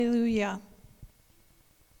Hallelujah.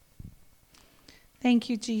 Thank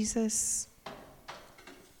you, Jesus.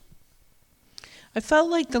 I felt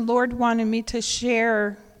like the Lord wanted me to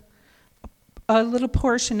share a little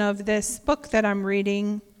portion of this book that I'm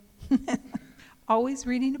reading. Always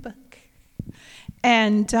reading a book.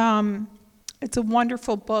 And it's a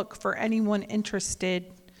wonderful book for anyone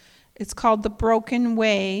interested. It's called The Broken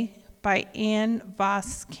Way by Anne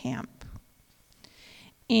Voskamp.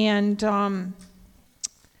 And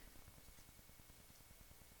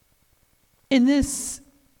in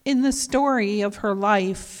the story of her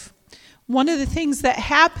life, one of the things that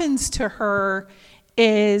happens to her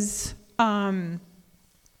is, I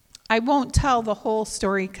won't tell the whole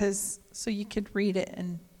story so you could read it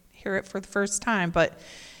and hear it for the first time, but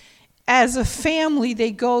as a family,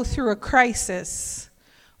 they go through a crisis,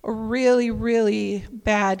 a really, really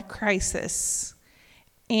bad crisis.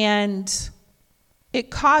 And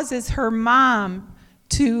it causes her mom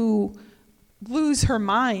to lose her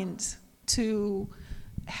mind, to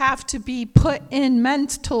have to be put in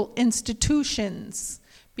mental institutions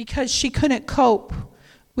because she couldn't cope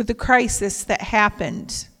with the crisis that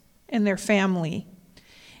happened in their family.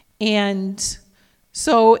 And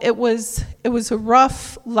so it was a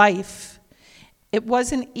rough life. It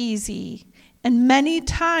wasn't easy. And many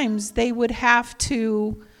times they would have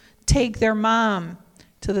to take their mom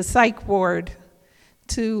to the psych ward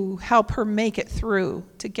to help her make it through,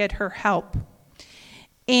 to get her help.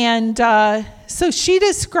 And so she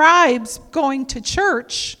describes going to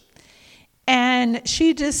church, and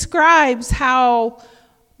she describes how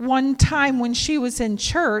one time when she was in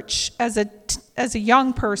church as a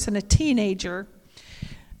young person, a teenager,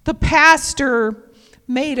 the pastor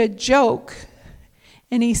made a joke,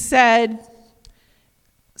 and he said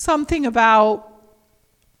something about,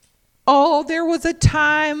 "Oh, there was a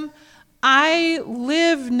time I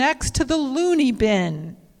lived next to the loony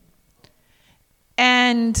bin."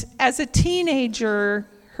 And as a teenager,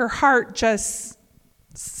 her heart just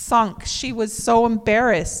sunk. She was so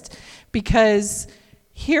embarrassed because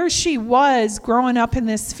here she was growing up in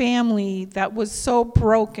this family that was so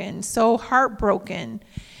broken, so heartbroken.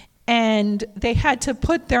 And they had to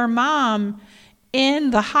put their mom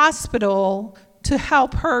in the hospital to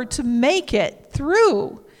help her to make it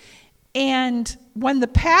through. And when the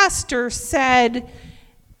pastor said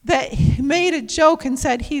that, he made a joke and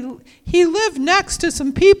said he lived next to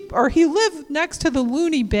some people, or he lived next to the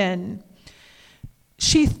loony bin,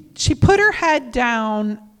 she put her head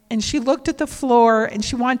down and she looked at the floor and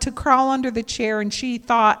she wanted to crawl under the chair, and she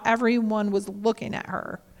thought everyone was looking at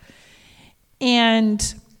her.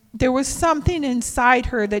 And there was something inside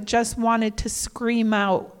her that just wanted to scream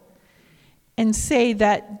out and say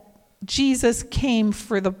that Jesus came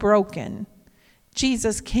for the broken.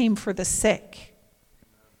 Jesus came for the sick.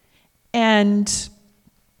 And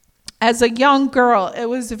as a young girl, it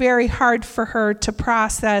was very hard for her to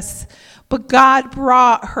process, but God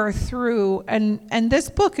brought her through. And this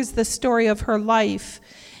book is the story of her life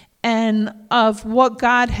and of what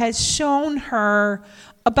God has shown her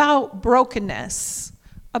about brokenness,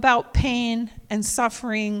 about pain and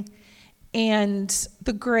suffering, and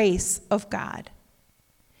the grace of God.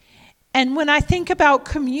 And when I think about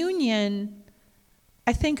communion,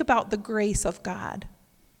 I think about the grace of God.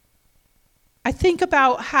 I think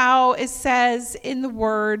about how it says in the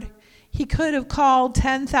Word, he could have called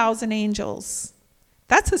 10,000 angels.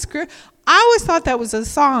 That's a scripture. I always thought that was a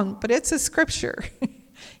song, but it's a scripture.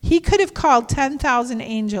 He could have called 10,000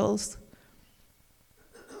 angels.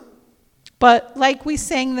 But like we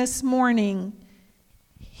sang this morning,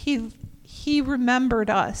 he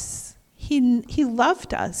remembered us. He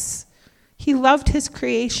loved us. He loved his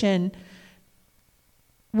creation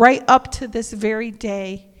right up to this very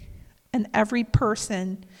day, and every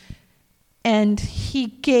person. And he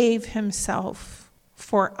gave himself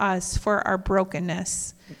for us, for our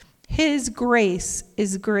brokenness. His grace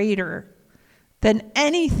is greater than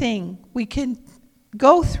anything we can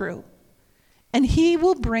go through, and he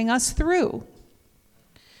will bring us through.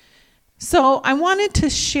 So I wanted to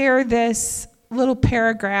share this little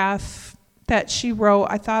paragraph that she wrote.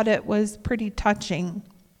 I thought it was pretty touching.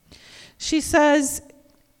 She says,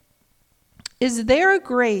 "Is there a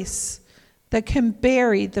grace that can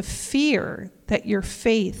bury the fear that your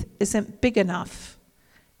faith isn't big enough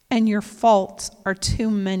and your faults are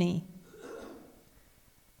too many?"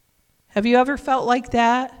 Have you ever felt like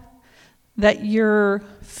that? That your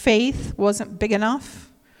faith wasn't big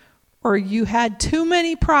enough? Or you had too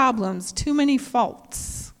many problems, too many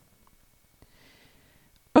faults?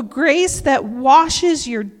 A grace that washes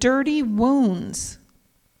your dirty wounds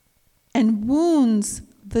and wounds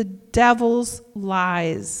the devil's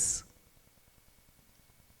lies.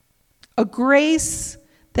 A grace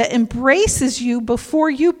that embraces you before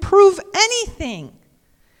you prove anything.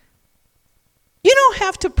 You don't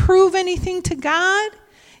have to prove anything to God.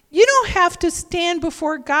 You don't have to stand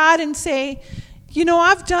before God and say,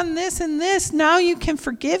 I've done this and this, now you can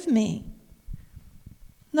forgive me.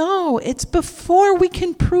 No, it's before we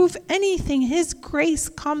can prove anything, His grace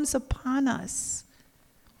comes upon us.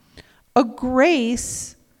 A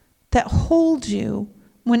grace that holds you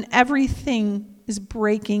when everything is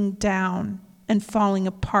breaking down and falling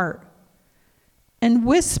apart, and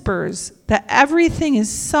whispers that everything is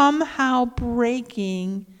somehow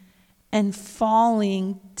breaking and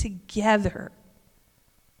falling together.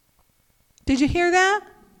 Did you hear that?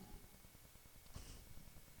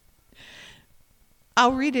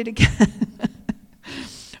 I'll read it again.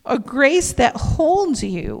 A grace that holds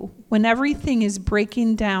you when everything is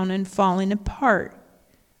breaking down and falling apart.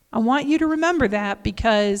 I want you to remember that,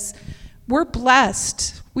 because we're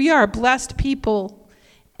blessed. We are blessed people,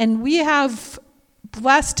 and we have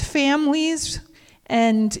blessed families,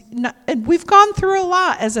 and we've gone through a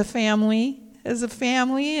lot as a family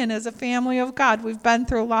and as a family of God. We've been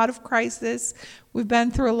through a lot of crisis. We've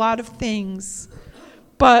been through a lot of things.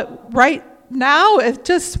 But right now,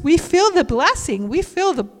 we feel the blessing. We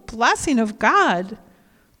feel the blessing of God.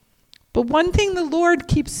 But one thing the Lord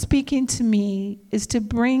keeps speaking to me is to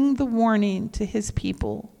bring the warning to His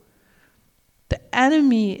people. The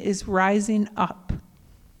enemy is rising up.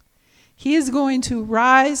 He is going to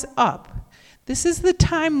rise up. This is the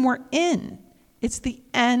time we're in. It's the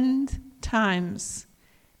end times.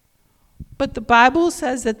 But the Bible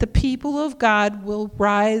says that the people of God will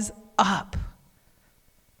rise up.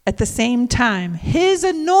 At the same time, His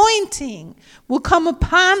anointing will come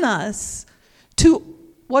upon us to,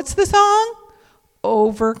 what's the song?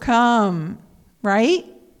 Overcome, right?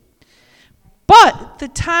 But the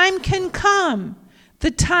time can come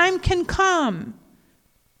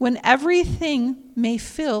when everything may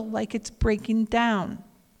feel like it's breaking down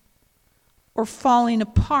or falling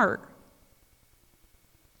apart.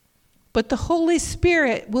 But the Holy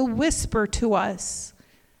Spirit will whisper to us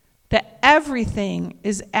that everything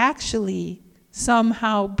is actually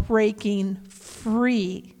somehow breaking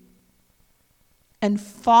free and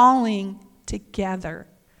falling together.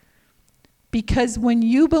 Because when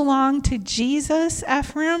you belong to Jesus,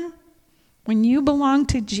 Ephraim, when you belong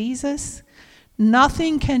to Jesus,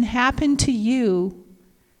 nothing can happen to you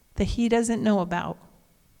that He doesn't know about.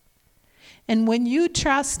 And when you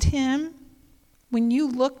trust Him, when you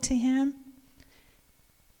look to Him,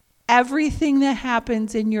 everything that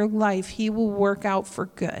happens in your life, He will work out for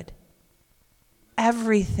good.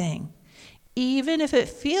 Everything. Even if it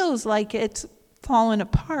feels like it's fallen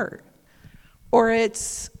apart, or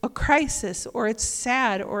it's a crisis, or it's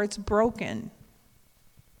sad, or it's broken.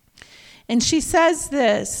 And she says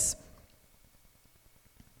this: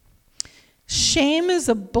 shame is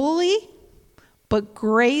a bully, but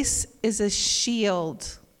grace is a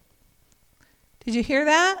shield. Did you hear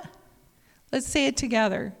that? Let's say it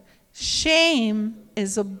together. Shame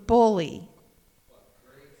is a bully,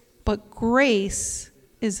 but grace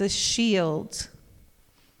is a shield.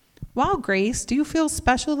 Wow, Grace, do you feel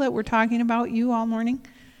special that we're talking about you all morning?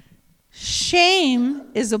 Shame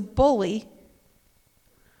is a bully,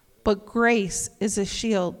 but grace is a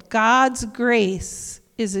shield. God's grace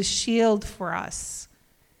is a shield for us.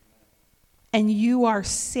 And you are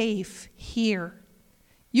safe here.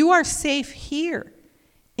 You are safe here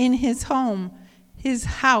in His home, His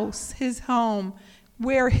house, His home,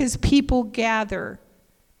 where His people gather.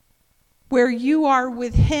 Where you are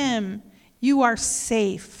with Him, you are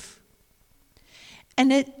safe.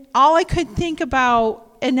 And all I could think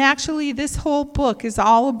about, and actually this whole book is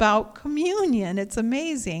all about communion. It's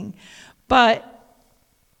amazing. But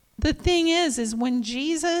the thing is when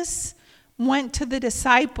Jesus went to the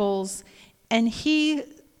disciples and He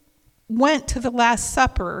went to the Last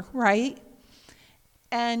Supper, right?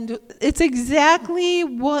 And it's exactly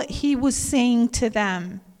what He was saying to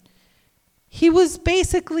them. He was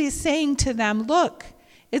basically saying to them, look,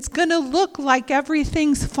 it's going to look like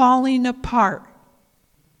everything's falling apart.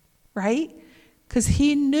 Right? Because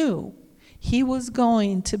He knew He was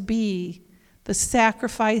going to be the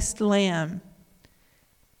sacrificed lamb.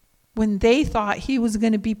 When they thought He was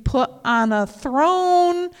going to be put on a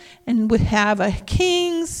throne and would have a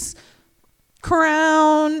king's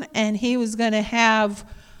crown, and He was going to have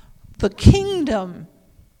the kingdom.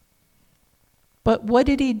 But what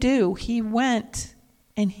did He do? He went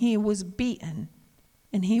and He was beaten,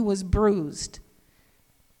 and He was bruised,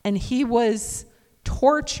 and He was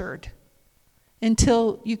tortured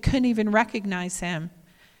until you couldn't even recognize Him.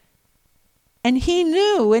 And He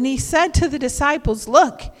knew, and He said to the disciples,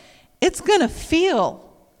 look, it's going to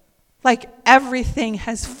feel like everything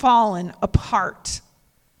has fallen apart.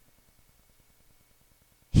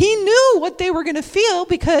 He knew what they were going to feel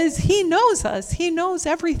because he knows us. He knows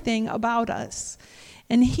everything about us.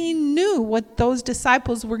 And he knew what those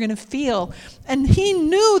disciples were going to feel. And he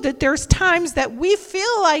knew that there's times that we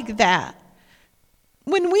feel like that.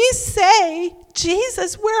 When we say,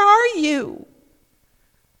 Jesus, where are you?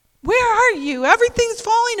 Where are you? Everything's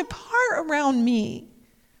falling apart around me.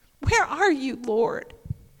 Where are you, Lord?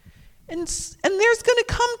 And there's going to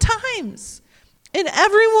come times in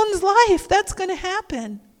everyone's life that's going to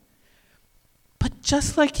happen. But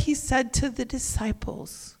just like he said to the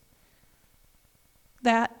disciples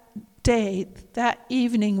that day, that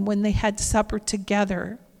evening when they had supper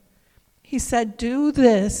together, he said, do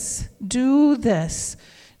this, do this,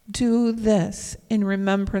 do this in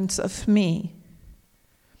remembrance of me.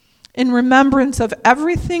 In remembrance of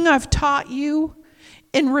everything I've taught you,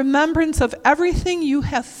 in remembrance of everything you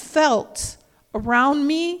have felt around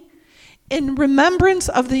me, in remembrance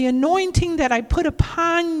of the anointing that I put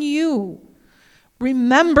upon you.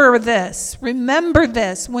 Remember this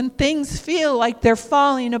when things feel like they're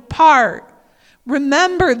falling apart.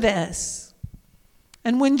 Remember this.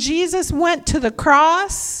 And when Jesus went to the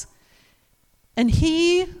cross and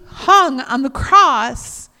he hung on the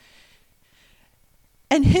cross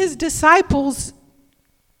and his disciples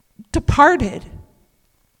departed,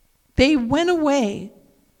 they went away.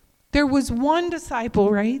 There was one disciple,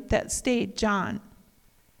 right, that stayed, John,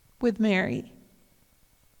 with Mary.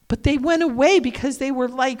 But they went away because they were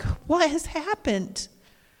like, what has happened?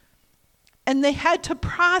 And they had to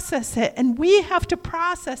process it, and we have to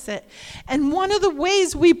process it. And one of the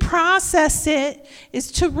ways we process it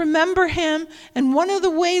is to remember him, and one of the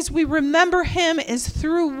ways we remember him is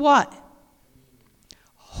through what?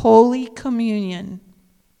 Holy Communion.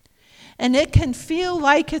 And it can feel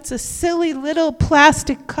like it's a silly little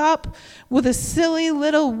plastic cup with a silly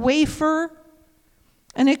little wafer.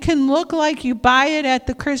 And it can look like you buy it at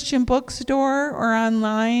the Christian bookstore or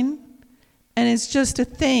online. And it's just a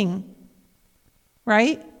thing.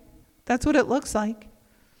 Right? That's what it looks like.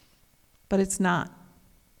 But it's not.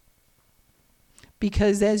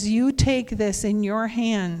 Because as you take this in your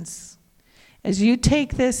hands, and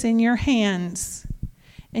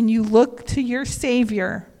you look to your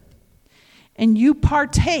Savior, and you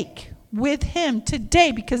partake with him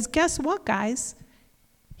today, because guess what, guys?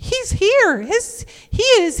 He's here. He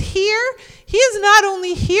is here. He is not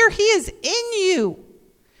only here, he is in you.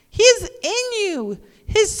 He is in you.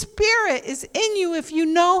 His Spirit is in you if you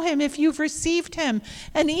know him, if you've received him.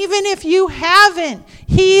 And even if you haven't,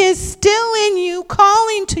 he is still in you,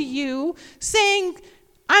 calling to you, saying,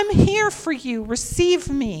 I'm here for you. Receive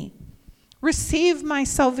me. Receive my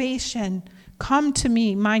salvation. Come to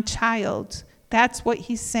me, my child. That's what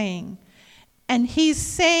he's saying. And he's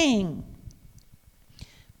saying,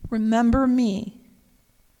 remember me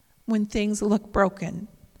when things look broken,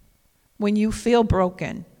 when you feel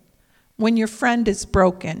broken, when your friend is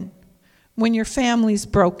broken, when your family's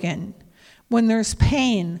broken, when there's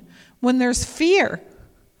pain, when there's fear,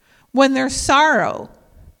 when there's sorrow,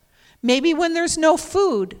 maybe when there's no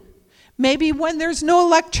food, maybe when there's no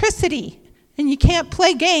electricity and you can't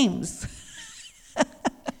play games.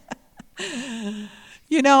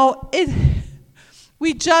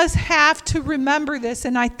 We just have to remember this,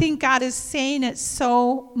 and I think God is saying it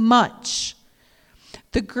so much.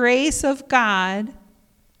 The grace of God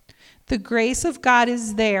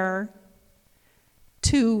is there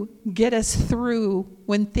to get us through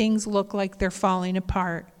when things look like they're falling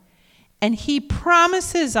apart. And he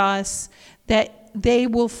promises us that they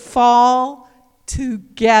will fall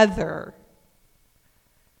together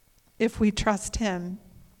if we trust him.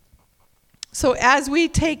 So as we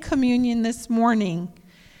take communion this morning,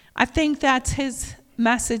 I think that's his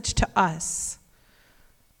message to us.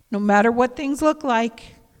 No matter what things look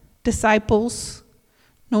like, disciples,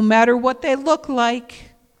 no matter what they look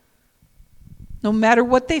like, no matter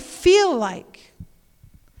what they feel like,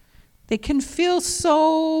 they can feel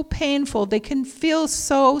so painful. They can feel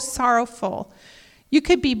so sorrowful. You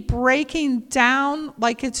could be breaking down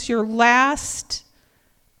like it's your last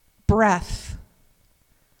breath.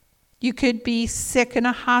 You could be sick in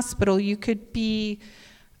a hospital. You could be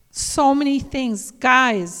so many things.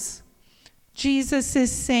 Guys, Jesus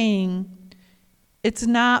is saying it's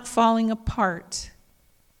not falling apart.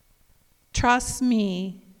 Trust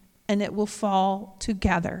me, and it will fall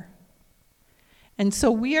together. And so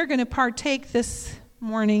we are going to partake this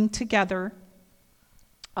morning together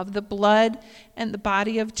of the blood and the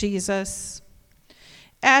body of Jesus.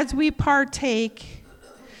 As we partake,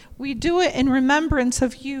 we do it in remembrance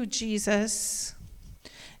of you, Jesus.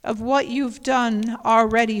 of what you've done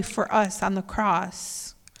already for us on the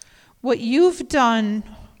cross. What you've done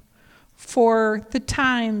for the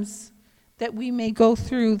times that we may go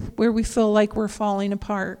through where we feel like we're falling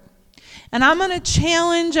apart. And I'm going to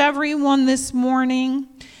challenge everyone this morning.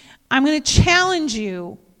 I'm going to challenge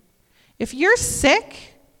you. If you're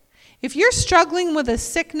sick, if you're struggling with a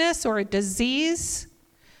sickness or a disease,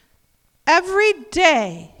 every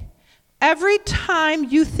day, every time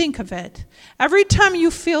you think of it, every time you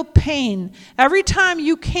feel pain, every time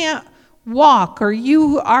you can't walk or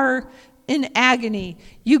you are in agony,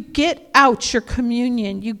 you get out your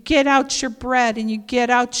communion, you get out your bread, and you get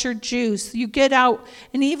out your juice, you get out,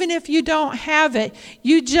 and even if you don't have it,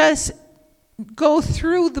 you just go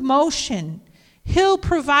through the motion. He'll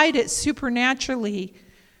provide it supernaturally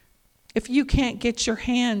if you can't get your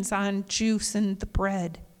hands on juice and the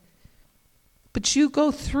bread. But you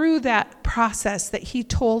go through that process that he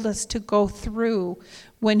told us to go through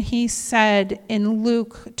when he said in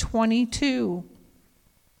Luke 22,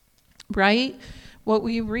 right? What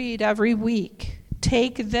we read every week.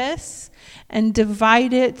 Take this and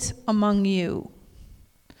divide it among you.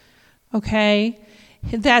 Okay?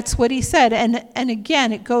 That's what he said. And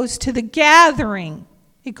again, it goes to the gathering.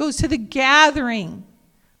 It goes to the gathering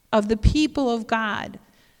of the people of God,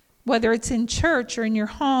 whether it's in church or in your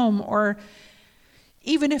home or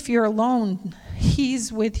even if you're alone,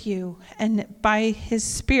 he's with you. And by his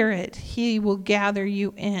Spirit, he will gather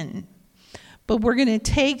you in. But we're going to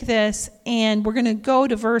take this and we're going to go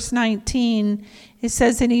to verse 19. It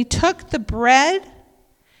says, and he took the bread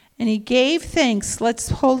and he gave thanks. Let's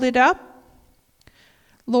hold it up.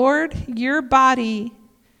 Lord, your body,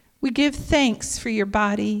 we give thanks for your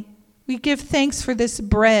body. We give thanks for this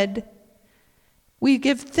bread. We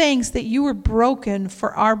give thanks that you were broken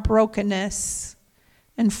for our brokenness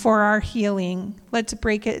and for our healing. Let's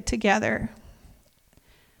break it together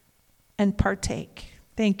and partake.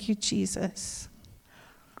 Thank you, Jesus.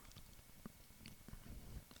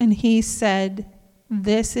 And he said,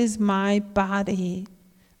 this is my body.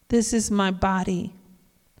 This is my body.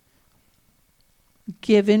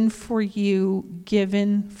 Given for you,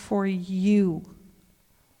 given for you.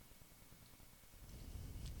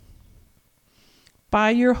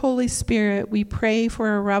 By your Holy Spirit, we pray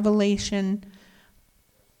for a revelation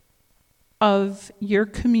of your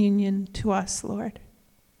communion to us, Lord.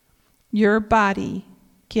 Your body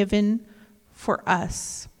given for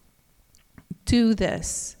us. Do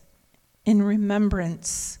this in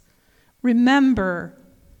remembrance. Remember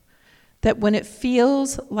that when it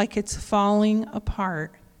feels like it's falling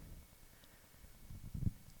apart,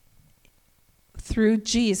 through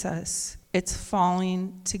Jesus, it's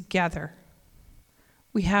falling together.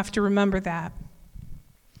 We have to remember that.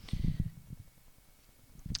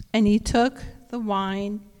 And he took the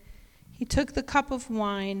wine, he took the cup of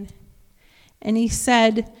wine, and he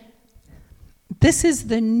said, this is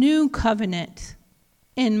the new covenant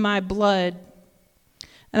in my blood.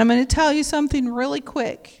 And I'm going to tell you something really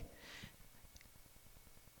quick.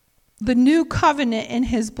 The new covenant in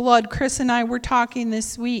his blood, Chris and I were talking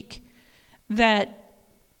this week, and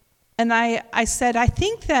I said, I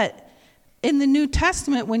think that in the New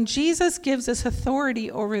Testament, when Jesus gives us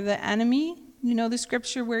authority over the enemy, you know the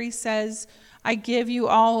scripture where he says, I give you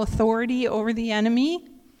all authority over the enemy?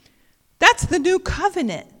 That's the new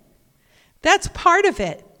covenant. That's part of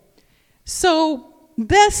it. So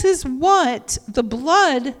this is what the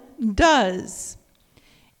blood does.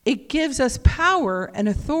 It gives us power and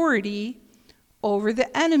authority over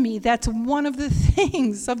the enemy. That's one of the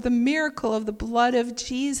things of the miracle of the blood of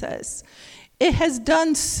Jesus. It has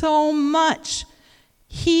done so much.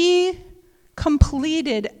 He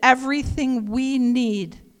completed everything we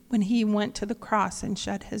need when he went to the cross and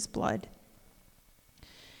shed his blood.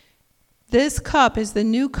 This cup is the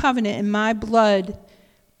new covenant in my blood.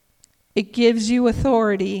 It gives you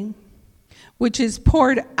authority, which is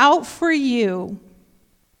poured out for you.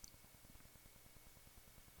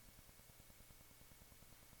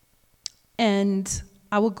 And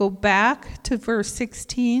I will go back to verse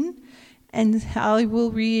 16, and I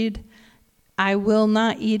will read, I will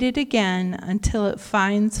not eat it again until it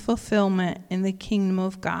finds fulfillment in the kingdom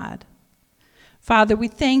of God. Father, we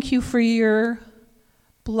thank you for your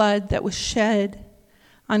blood that was shed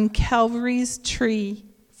on Calvary's tree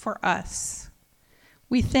for us.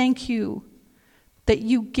 We thank you that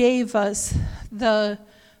you gave us the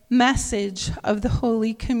message of the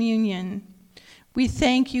Holy Communion. We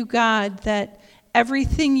thank you, God, that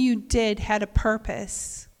everything you did had a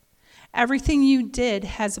purpose. Everything you did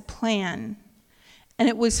has a plan, and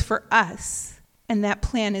it was for us, and that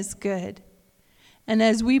plan is good. And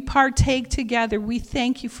as we partake together, we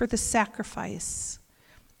thank you for the sacrifice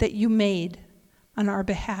that you made on our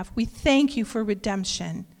behalf. We thank you for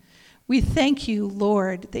redemption. We thank you,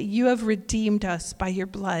 Lord, that you have redeemed us by your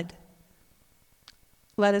blood.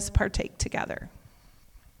 Let us partake together.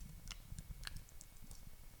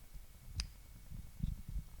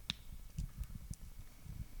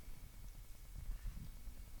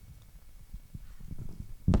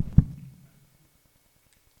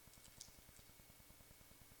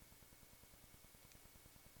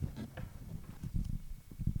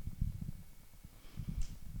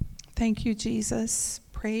 Thank you, Jesus.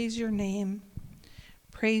 Praise your name.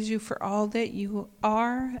 Praise you for all that you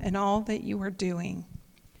are and all that you are doing.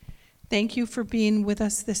 Thank you for being with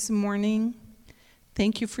us this morning.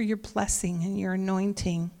 Thank you for your blessing and your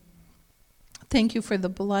anointing. Thank you for the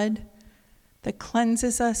blood that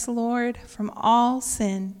cleanses us, Lord, from all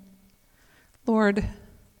sin. Lord,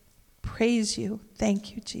 praise you.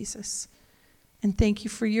 Thank you, Jesus. And thank you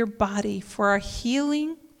for your body, for our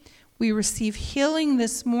healing. We receive healing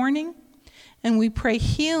this morning, and we pray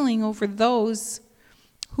healing over those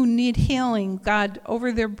who need healing, God,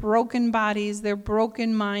 over their broken bodies, their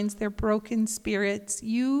broken minds, their broken spirits.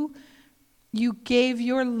 You gave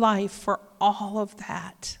your life for all of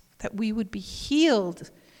that we would be healed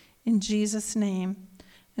in Jesus' name.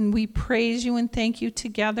 And we praise you and thank you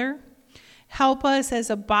together. Help us as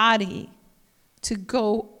a body to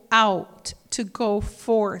go out, to go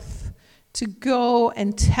forth, to go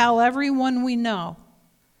and tell everyone we know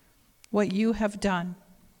what you have done.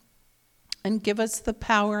 And give us the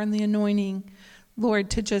power and the anointing, Lord,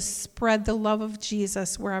 to just spread the love of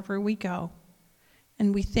Jesus wherever we go.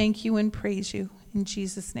 And we thank you and praise you. In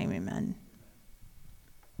Jesus' name, amen.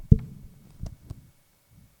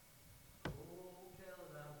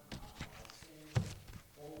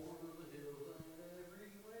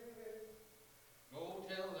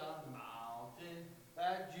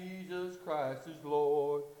 Christ is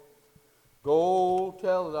Lord. Go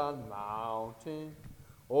tell it on the mountain,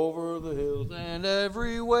 over the hills and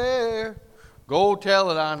everywhere. Go tell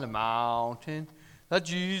it on the mountain that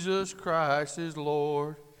Jesus Christ is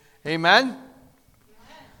Lord. Amen?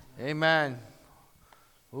 Amen.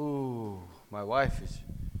 Ooh, my wife has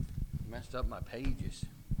messed up my pages.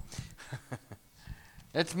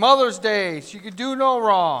 It's Mother's Day. She could do no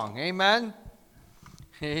wrong. Amen?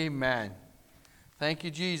 Amen. Thank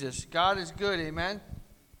you, Jesus. God is good. Amen.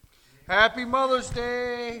 Happy Mother's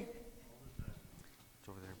Day. It's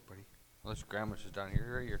over there, buddy. Unless Grandma's is down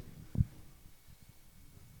here. Right here.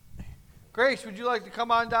 Grace, would you like to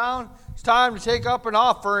come on down? It's time to take up an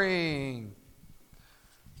offering.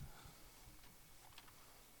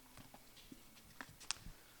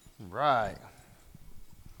 Right.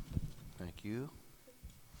 Thank you.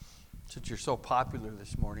 Since you're so popular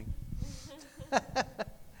this morning.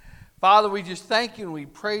 Father, we just thank you and we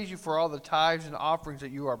praise you for all the tithes and offerings that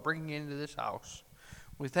you are bringing into this house.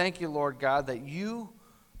 We thank you, Lord God, that you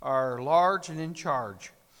are large and in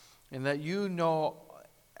charge and that you know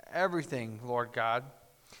everything, Lord God,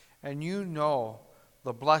 and you know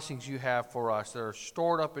the blessings you have for us that are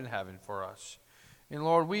stored up in heaven for us. And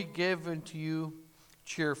Lord, we give unto you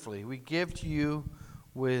cheerfully. We give to you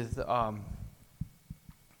with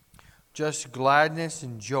just gladness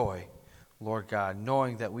and joy, Lord God,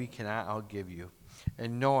 knowing that we cannot outgive you,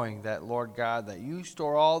 and knowing that, Lord God, that you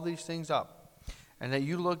store all these things up, and that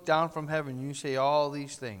you look down from heaven and you say all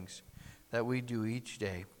these things that we do each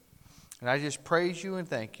day. And I just praise you and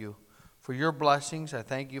thank you for your blessings. I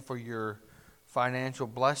thank you for your financial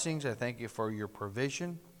blessings. I thank you for your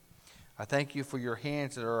provision. I thank you for your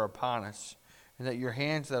hands that are upon us, and that your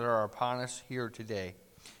hands that are upon us here today.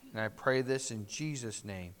 And I pray this in Jesus'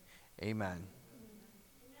 name. Amen.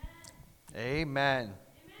 Amen.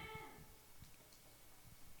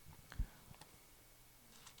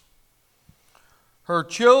 Her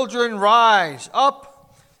children rise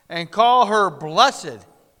up and call her blessed.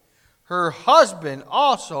 Her husband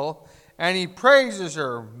also, and he praises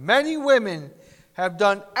her. Many women have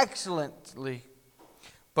done excellently,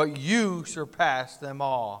 but you surpass them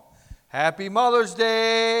all. Happy Mother's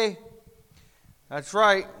Day. That's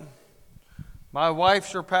right. My wife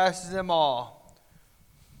surpasses them all.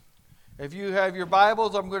 If you have your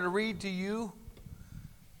Bibles, I'm going to read to you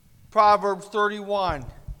Proverbs 31.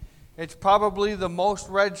 It's probably the most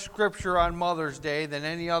read scripture on Mother's Day than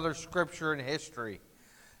any other scripture in history.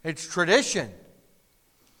 It's tradition.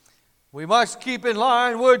 We must keep in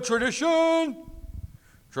line with tradition.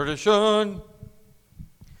 Tradition.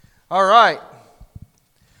 All right.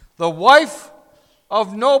 The wife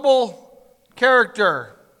of noble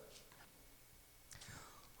character.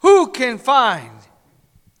 Who can find?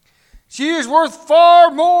 She is worth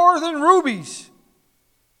far more than rubies.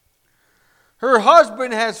 Her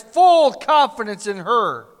husband has full confidence in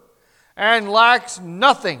her and lacks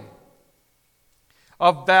nothing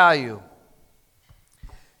of value.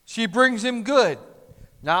 She brings him good,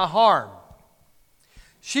 not harm.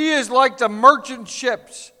 She is like the merchant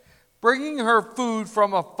ships, bringing her food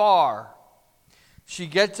from afar. She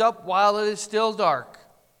gets up while it is still dark.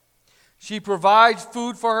 She provides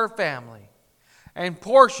food for her family and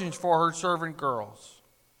portions for her servant girls.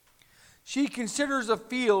 She considers a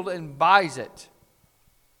field and buys it.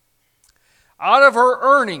 Out of her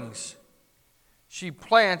earnings, she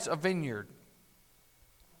plants a vineyard.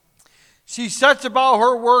 She sets about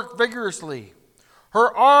her work vigorously.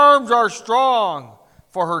 Her arms are strong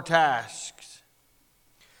for her tasks.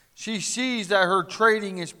 She sees that her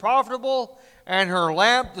trading is profitable and her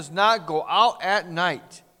lamp does not go out at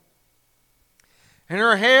night. In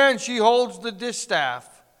her hand she holds the distaff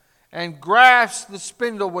and grasps the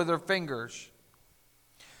spindle with her fingers.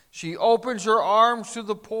 She opens her arms to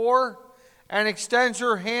the poor and extends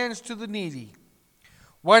her hands to the needy.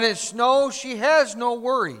 When it snows, she has no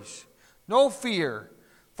worries, no fear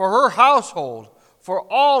for her household, for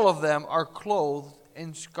all of them are clothed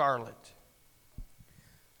in scarlet.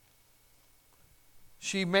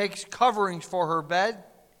 She makes coverings for her bed.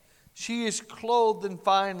 She is clothed in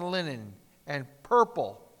fine linen and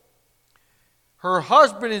purple. Her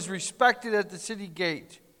husband is respected at the city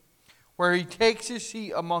gate, where he takes his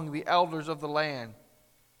seat among the elders of the land.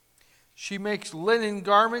 She makes linen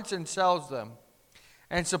garments and sells them,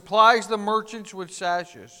 and supplies the merchants with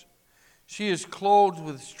sashes. She is clothed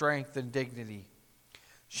with strength and dignity.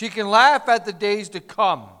 She can laugh at the days to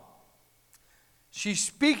come. She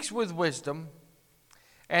speaks with wisdom,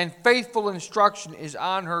 and faithful instruction is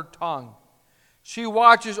on her tongue. She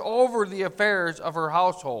watches over the affairs of her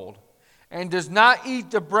household and does not eat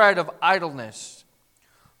the bread of idleness.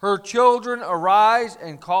 Her children arise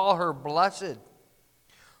and call her blessed.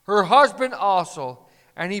 Her husband also,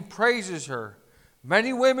 and he praises her.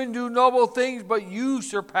 Many women do noble things, but you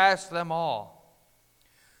surpass them all.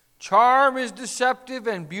 Charm is deceptive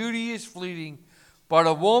and beauty is fleeting, but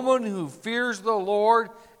a woman who fears the Lord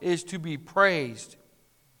is to be praised.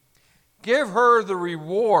 Give her the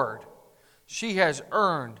reward she has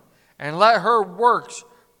earned, and let her works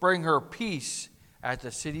bring her peace at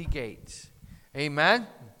the city gates. Amen?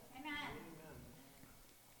 Amen.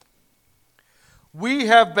 We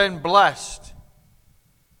have been blessed.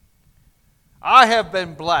 I have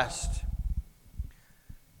been blessed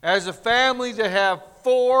as a family to have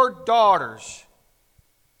 4 daughters,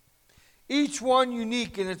 each one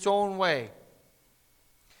unique in its own way,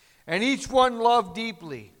 and each one loved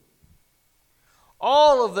deeply.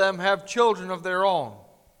 All of them have children of their own.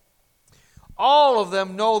 All of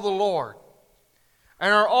them know the Lord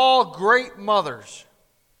and are all great mothers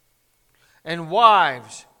and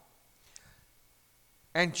wives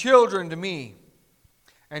and children to me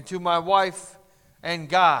and to my wife and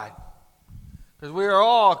God. Because we are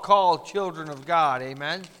all called children of God,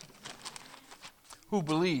 amen? Who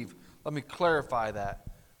believe. Let me clarify that.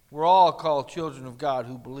 We're all called children of God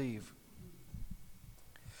who believe.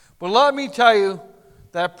 But let me tell you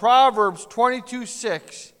that Proverbs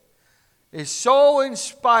 22:6 is so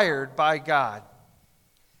inspired by God.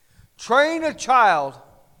 Train a child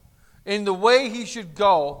in the way he should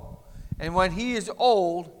go, and when he is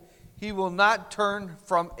old, he will not turn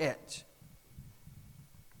from it.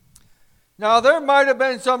 Now, there might have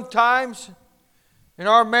been some times in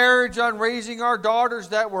our marriage on raising our daughters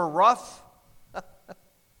that were rough.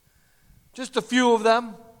 Just a few of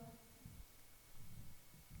them.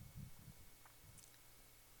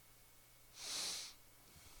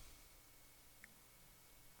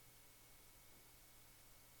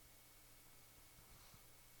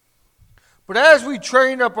 But as we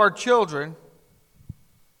trained up our children,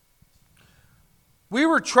 we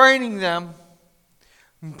were training them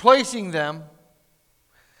and placing them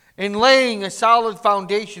and laying a solid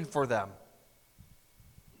foundation for them.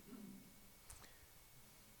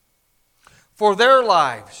 For their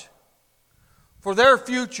lives, for their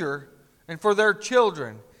future, and for their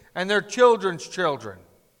children and their children's children.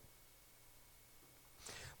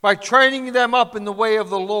 By training them up in the way of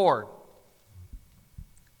the Lord.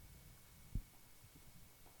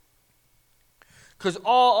 Because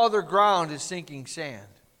all other ground is sinking sand.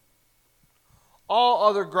 All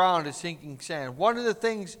other ground is sinking sand. One of the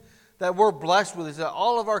things that we're blessed with is that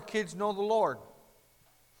all of our kids know the Lord.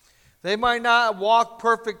 They might not walk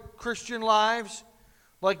perfect Christian lives,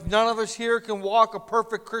 like none of us here can walk a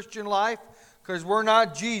perfect Christian life, because we're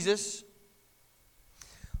not Jesus.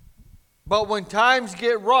 But when times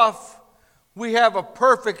get rough, we have a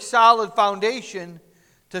perfect, solid foundation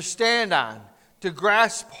to stand on, to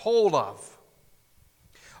grasp hold of.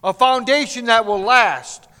 A foundation that will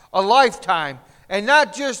last a lifetime, and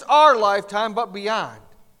not just our lifetime, but beyond.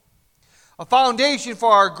 A foundation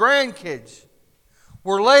for our grandkids.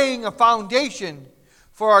 We're laying a foundation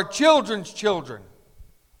for our children's children.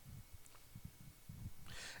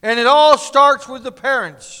 And it all starts with the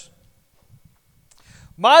parents.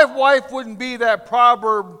 My wife wouldn't be that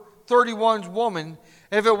Proverb 31's woman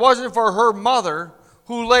if it wasn't for her mother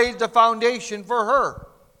who laid the foundation for her.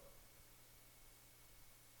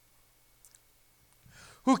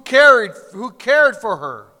 Who cared for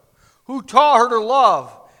her, who taught her to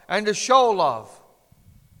love and to show love,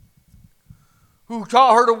 who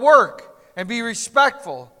taught her to work and be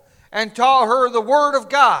respectful, and taught her the Word of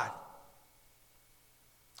God,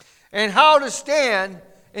 and how to stand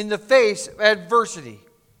in the face of adversity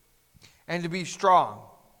and to be strong.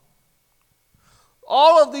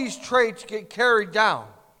 All of these traits get carried down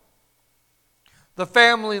the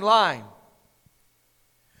family line.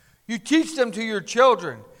 You teach them to your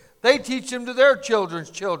children. They teach them to their children's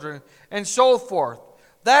children, and so forth.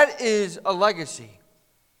 That is a legacy.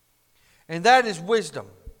 And that is wisdom.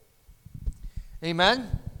 Amen?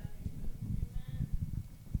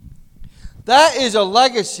 That is a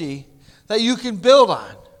legacy that you can build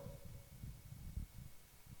on.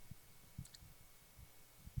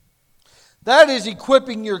 That is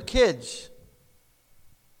equipping your kids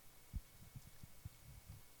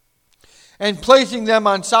and placing them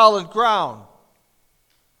on solid ground.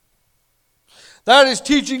 That is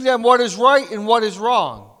teaching them what is right and what is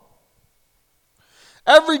wrong.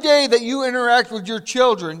 Every day that you interact with your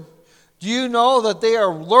children, do you know that they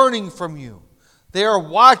are learning from you? They are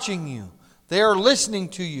watching you. They are listening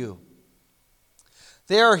to you.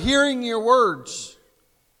 They are hearing your words.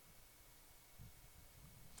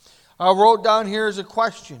 I wrote down here as a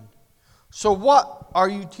question. So what are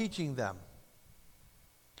you teaching them?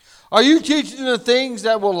 Are you teaching them the things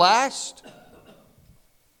that will last?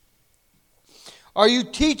 Are you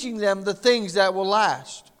teaching them the things that will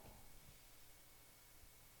last?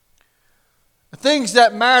 The things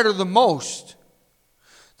that matter the most.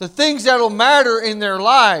 The things that will matter in their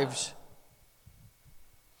lives.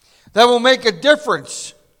 That will make a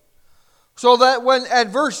difference. So that when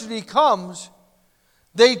adversity comes,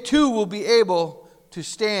 they too will be able to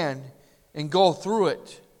stand and go through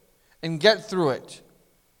it and get through it.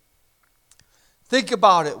 Think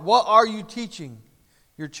about it. What are you teaching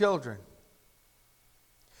your children?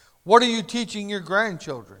 What are you teaching your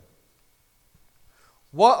grandchildren?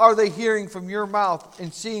 What are they hearing from your mouth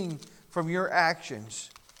and seeing from your actions?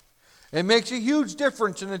 It makes a huge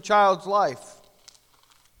difference in a child's life.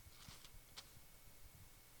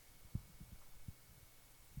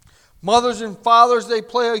 Mothers and fathers, they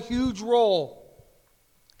play a huge role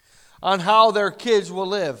on how their kids will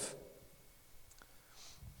live.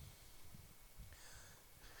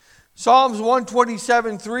 Psalms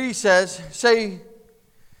 127:3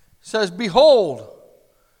 says, "Behold,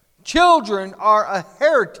 children are a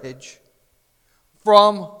heritage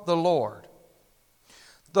from the Lord.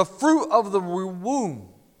 The fruit of the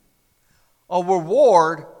womb, a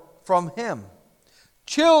reward from Him."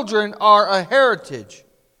 Children are a heritage.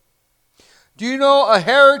 Do you know a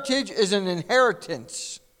heritage is an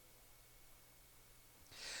inheritance?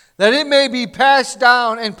 That it may be passed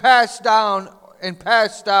down and passed down and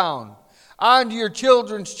passed down on to your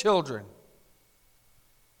children's children.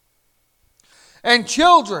 And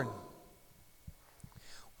children,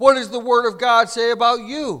 what does the Word of God say about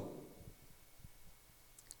you?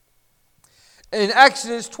 In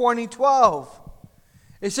Exodus 20:12,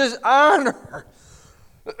 it says, honor,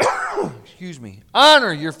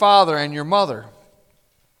 honor your father and your mother,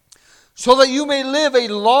 so that you may live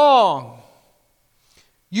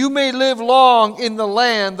long in the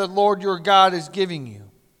land the Lord your God is giving you.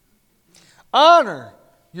 Honor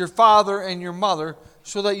your father and your mother,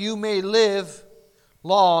 so that you may live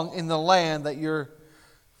long in the land that your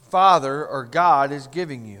Father or God is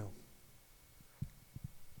giving you.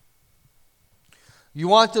 You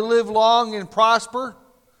want to live long and prosper?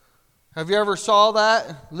 Have you ever saw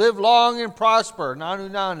that? Live long and prosper. Nanu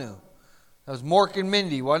Nanu. That was Mork and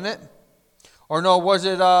Mindy, wasn't it? Or no, was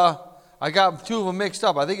it, I got two of them mixed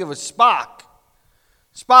up. I think it was Spock.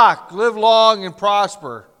 Spock, live long and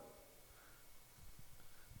prosper.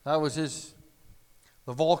 That was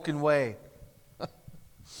the Vulcan way.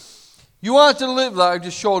 You want to live, I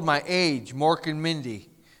just showed my age, Mork and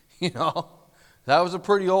Mindy. You know, that was a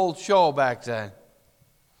pretty old show back then.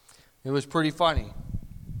 It was pretty funny.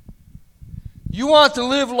 You want to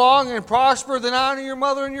live long and prosper, then honor your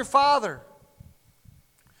mother and your father.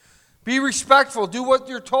 Be respectful. Do what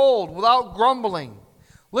you're told without grumbling.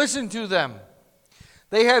 Listen to them.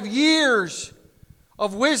 They have years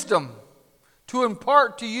of wisdom to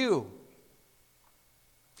impart to you.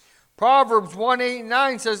 Proverbs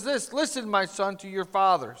 1:8-9 says this, "Listen, my son, to your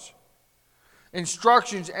father's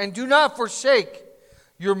instructions, and do not forsake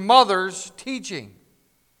your mother's teaching.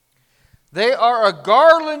 They are a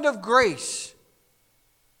garland of grace.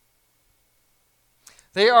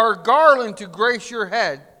 They are a garland to grace your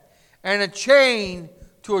head, and a chain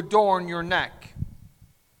to adorn your neck."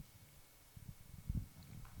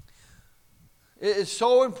 It is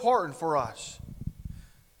so important for us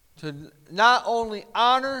to not only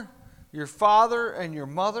honor your father and your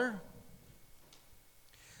mother,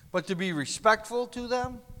 but to be respectful to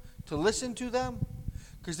them, to listen to them,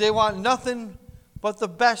 because they want nothing but the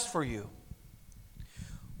best for you.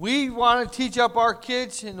 We want to teach up our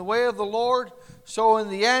kids in the way of the Lord, so in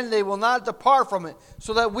the end they will not depart from it,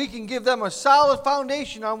 so that we can give them a solid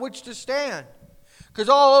foundation on which to stand. Because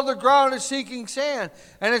all other ground is sinking sand.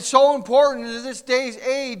 And it's so important in this day's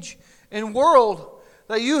age and world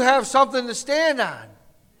that you have something to stand on.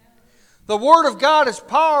 The Word of God is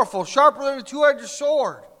powerful, sharper than a two-edged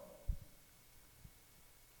sword.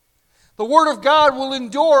 The Word of God will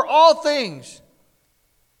endure all things.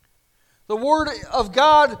 The Word of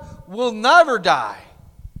God will never die,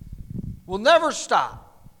 will never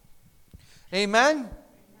stop. Amen?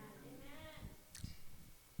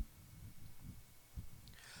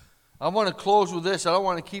 I want to close with this. I don't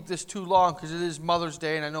want to keep this too long because it is Mother's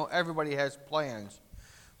Day and I know everybody has plans.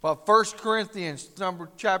 But 1 Corinthians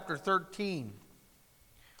chapter 13,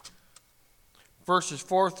 verses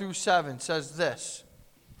 4-7 says this.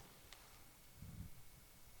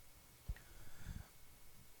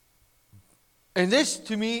 And this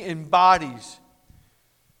to me embodies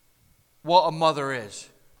what a mother is.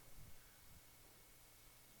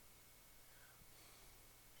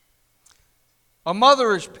 A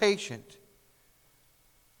mother is patient.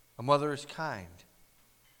 A mother is kind.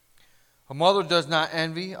 A mother does not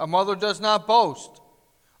envy. A mother does not boast.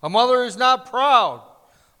 A mother is not proud.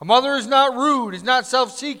 A mother is not rude, is not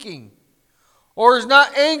self-seeking, or is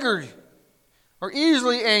not angered, or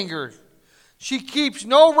easily angered. She keeps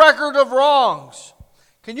no record of wrongs.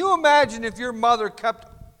 Can you imagine if your mother kept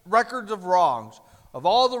records of wrongs, of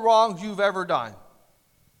all the wrongs you've ever done?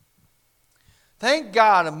 Thank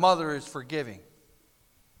God a mother is forgiving.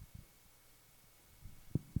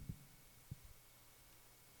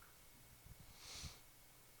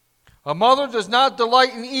 A mother does not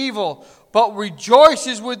delight in evil, but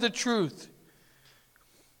rejoices with the truth.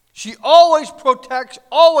 She always protects,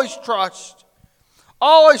 always trusts,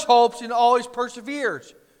 always hopes, and always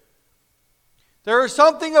perseveres. There is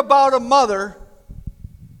something about a mother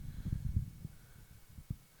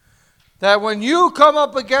that when you come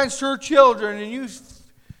up against her children and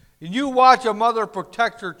you watch a mother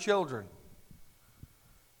protect her children,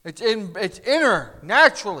 it's in her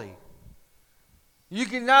naturally. You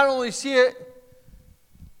can not only see it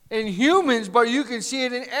in humans, but you can see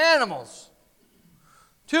it in animals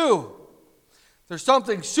too. There's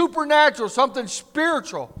something supernatural, something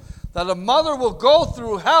spiritual that a mother will go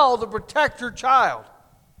through hell to protect her child.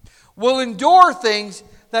 Will endure things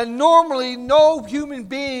that normally no human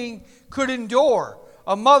being could endure.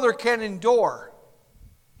 A mother can endure.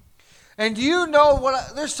 And do you know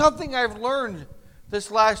there's something I've learned this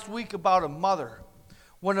last week about a mother.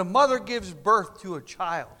 When a mother gives birth to a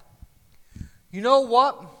child, you know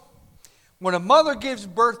what? When a mother gives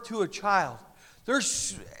birth to a child,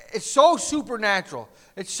 it's so supernatural.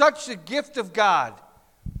 It's such a gift of God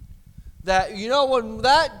that, when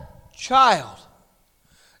that child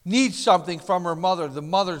needs something from her mother, the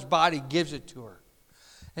mother's body gives it to her.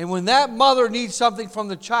 And when that mother needs something from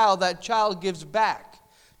the child, that child gives back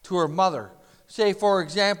to her mother. Say, for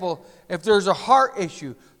example, if there's a heart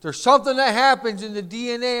issue, there's something that happens in the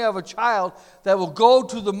DNA of a child that will go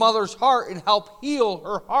to the mother's heart and help heal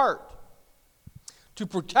her heart to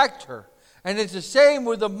protect her. And it's the same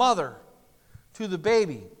with the mother to the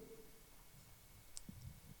baby.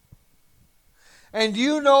 And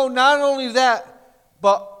not only that,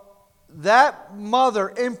 but that mother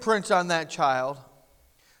imprints on that child,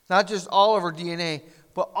 not just all of her DNA,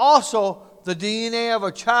 but also the DNA of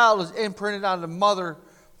a child is imprinted on the mother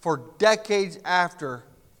for decades after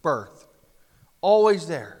birth. Always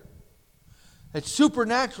there. It's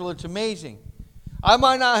supernatural. It's amazing. I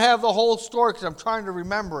might not have the whole story because I'm trying to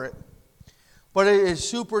remember it. But it is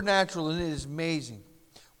supernatural and it is amazing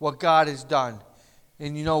what God has done.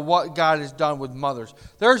 And what God has done with mothers.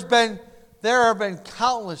 There have been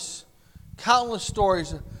countless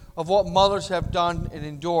stories of what mothers have done and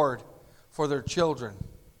endured for their children.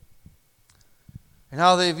 And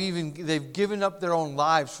how they've given up their own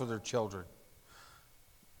lives for their children.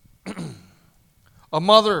 A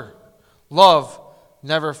mother love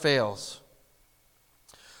never fails.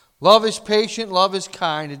 Love is patient, love is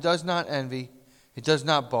kind, it does not envy, it does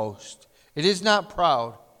not boast, it is not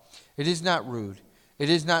proud, it is not rude, it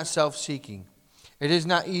is not self-seeking, it is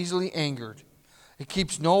not easily angered, it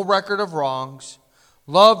keeps no record of wrongs.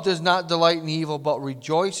 Love does not delight in evil, but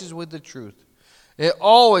rejoices with the truth. It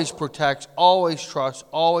always protects, always trusts,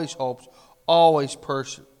 always hopes, always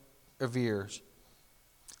perseveres.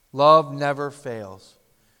 Love never fails.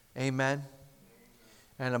 Amen.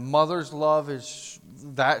 And a mother's love is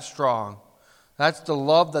that strong. That's the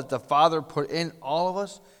love that the Father put in all of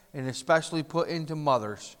us, and especially put into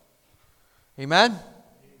mothers. Amen?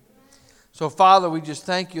 So, Father, we just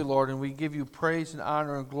thank you, Lord, and we give you praise and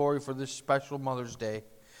honor and glory for this special Mother's Day.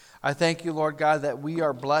 I thank you, Lord God, that we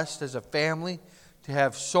are blessed as a family to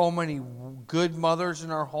have so many good mothers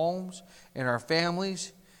in our homes, in our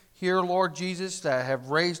families here, Lord Jesus, that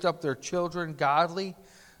have raised up their children godly,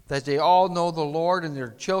 that they all know the Lord and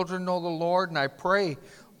their children know the Lord. And I pray,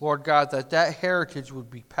 Lord God, that that heritage would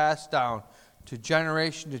be passed down to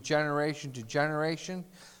generation to generation to generation.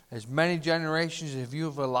 As many generations as you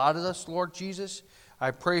have allotted us, Lord Jesus,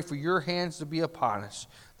 I pray for your hands to be upon us,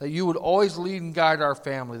 that you would always lead and guide our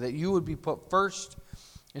family, that you would be put first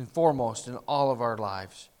and foremost in all of our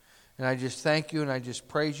lives. And I just thank you and I just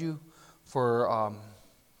praise you for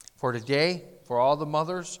today, for all the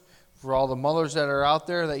mothers, for all the mothers that are out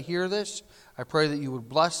there that hear this. I pray that you would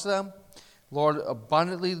bless them. Lord,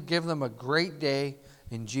 abundantly give them a great day.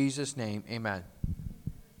 In Jesus' name, amen.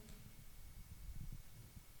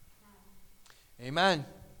 Amen.